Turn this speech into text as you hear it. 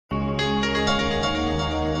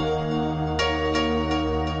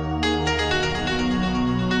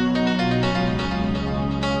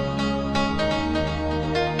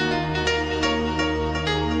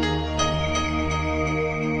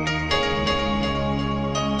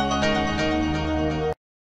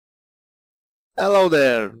Hello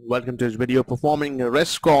there, welcome to this video performing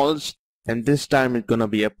REST calls, and this time it's gonna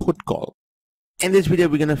be a put call. In this video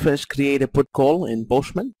we're gonna first create a put call in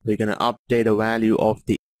Postman. We're gonna update a value of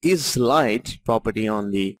the islight property on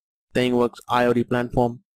the ThingWorx IoT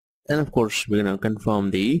platform, and of course we're gonna confirm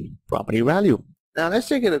the property value. Now let's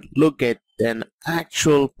take a look at an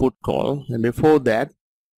actual put call, and before that,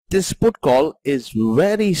 this put call is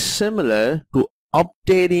very similar to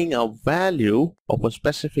updating a value of a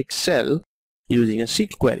specific cell using a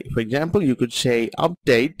SQL query. For example, you could say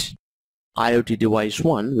update IoT device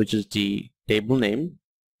 1, which is the table name,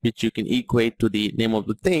 which you can equate to the name of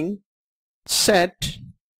the thing, set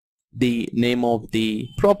the name of the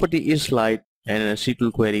property islight, and in a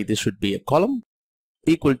SQL query this would be a column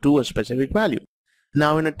equal to a specific value.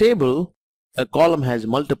 Now in a table, a column has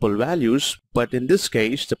multiple values, but in this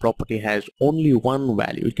case the property has only one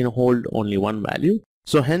value. It can hold only one value,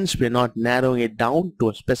 so hence we're not narrowing it down to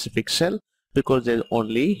a specific cell because there's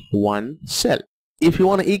only one cell. If you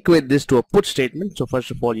want to equate this to a put statement, so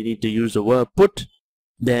first of all you need to use the verb put,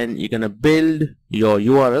 then you're gonna build your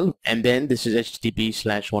URL, and then this is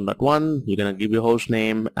http:/1.1. you're gonna give your host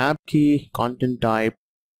name, app key, content type,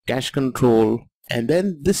 cache control, and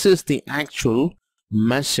then this is the actual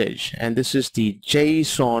message, and this is the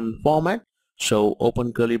JSON format. So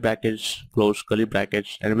open curly brackets, close curly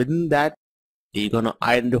brackets, and within that you're gonna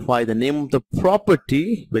identify the name of the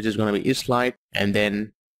property, which is gonna be islight, and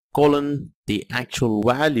then colon the actual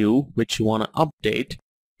value which you want to update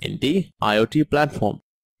in the IoT platform.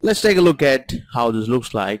 Let's take a look at how this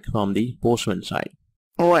looks like from the Postman side.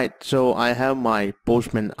 Alright, so I have my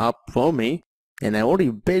Postman up for me, and I already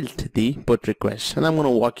built the put request, and I'm going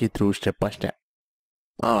to walk you through step by step.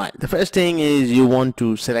 Alright, the first thing is you want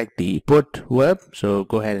to select the put verb, so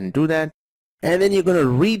go ahead and do that, and then you're going to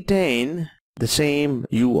retain the same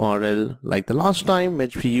URL like the last time,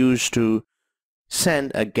 which we used to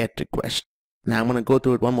send a GET request. Now I'm going to go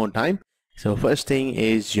through it one more time. So first thing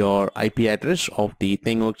is your IP address of the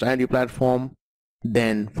ThingWorx IoT platform,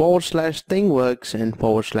 then /ThingWorx and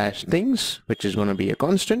 /things, which is going to be a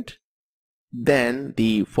constant, then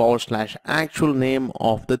the / actual name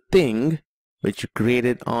of the thing which you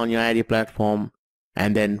created on your IoT platform,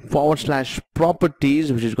 and then /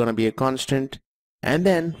 properties, which is going to be a constant, and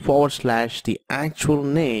then / the actual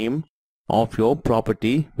name of your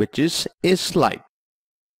property, which is islight.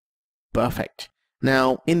 Perfect.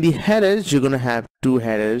 Now in the headers you're going to have two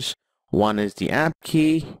headers. One is the app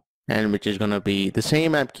key, and which is going to be the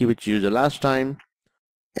same app key which you used the last time,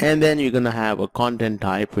 and then you're going to have a content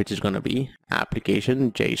type which is going to be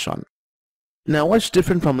application JSON. Now what's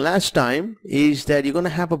different from last time is that you're going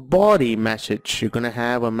to have a body message. You're going to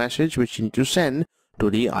have a message which you need to send to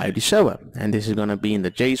the IoT server, and this is going to be in the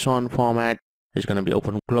JSON format. It's going to be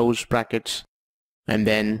open close brackets, and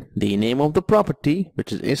then the name of the property,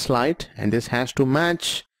 which is islight, and this has to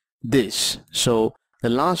match this. So the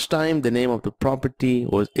last time the name of the property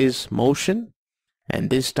was isMotion, and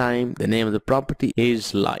this time the name of the property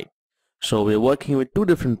is light. So we're working with two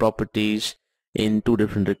different properties in two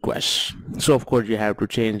different requests, so of course you have to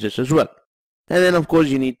change this as well. And then of course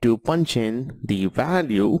you need to punch in the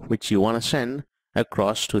value which you want to send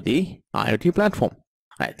across to the IoT platform.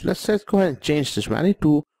 Alright, let's go ahead and change this value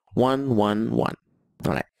to 111.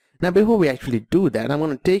 Alright, now before we actually do that, I'm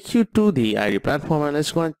going to take you to the IoT platform, and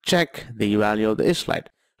let's go and check the value of the islight.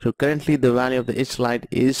 So currently the value of the islight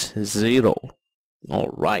is 0.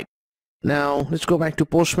 Alright, now let's go back to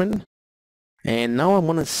Postman, and now I'm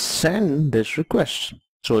going to send this request.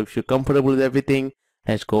 So if you're comfortable with everything,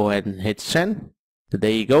 let's go ahead and hit send. So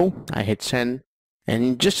there you go, I hit send, and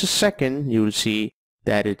in just a second you will see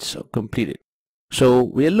that it's completed. So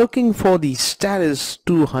we're looking for the status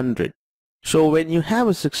 200. So when you have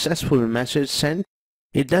a successful message sent,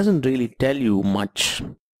 it doesn't really tell you much.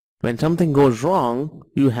 When something goes wrong,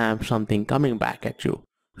 you have something coming back at you.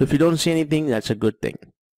 So if you don't see anything, that's a good thing.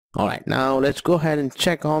 Alright, now let's go ahead and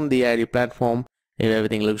check on the IoT platform if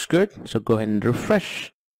everything looks good. So go ahead and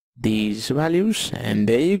refresh these values, and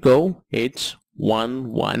there you go, it's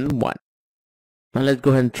 111. Now let's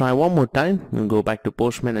go ahead and try one more time. We'll go back to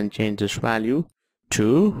Postman and change this value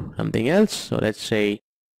to something else. So let's say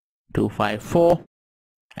 254,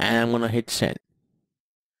 and I'm gonna hit send.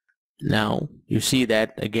 Now you see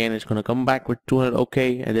that again it's gonna come back with 200.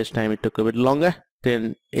 Okay, and this time it took a bit longer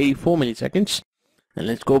than 84 milliseconds. And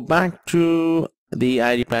let's go back to the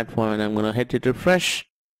IoT platform, and I'm gonna hit it refresh,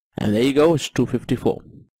 and there you go, it's 254.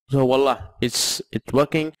 So voila, it's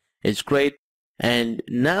working, it's great. And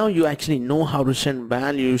now you actually know how to send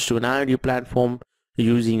values to an IoT platform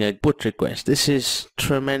using a put request. This is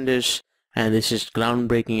tremendous, and this is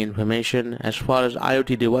groundbreaking information as far as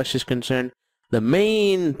IoT device is concerned. The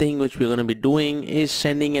main thing which we're going to be doing is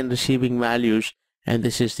sending and receiving values, and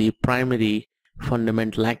this is the primary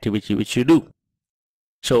fundamental activity which you do.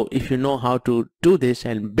 So if you know how to do this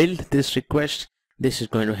and build this request, this is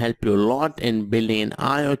going to help you a lot in building an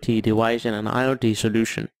IoT device and an IoT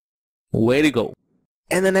solution. Way to go.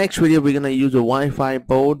 In the next video, we're going to use a Wi-Fi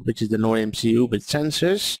board, which is the Node MCU with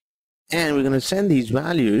sensors, and we're going to send these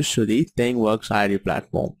values to the ThingWorx IoT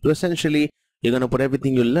platform. So essentially, you're going to put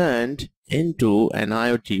everything you learned into an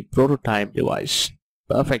IoT prototype device.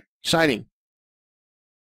 Perfect. Exciting.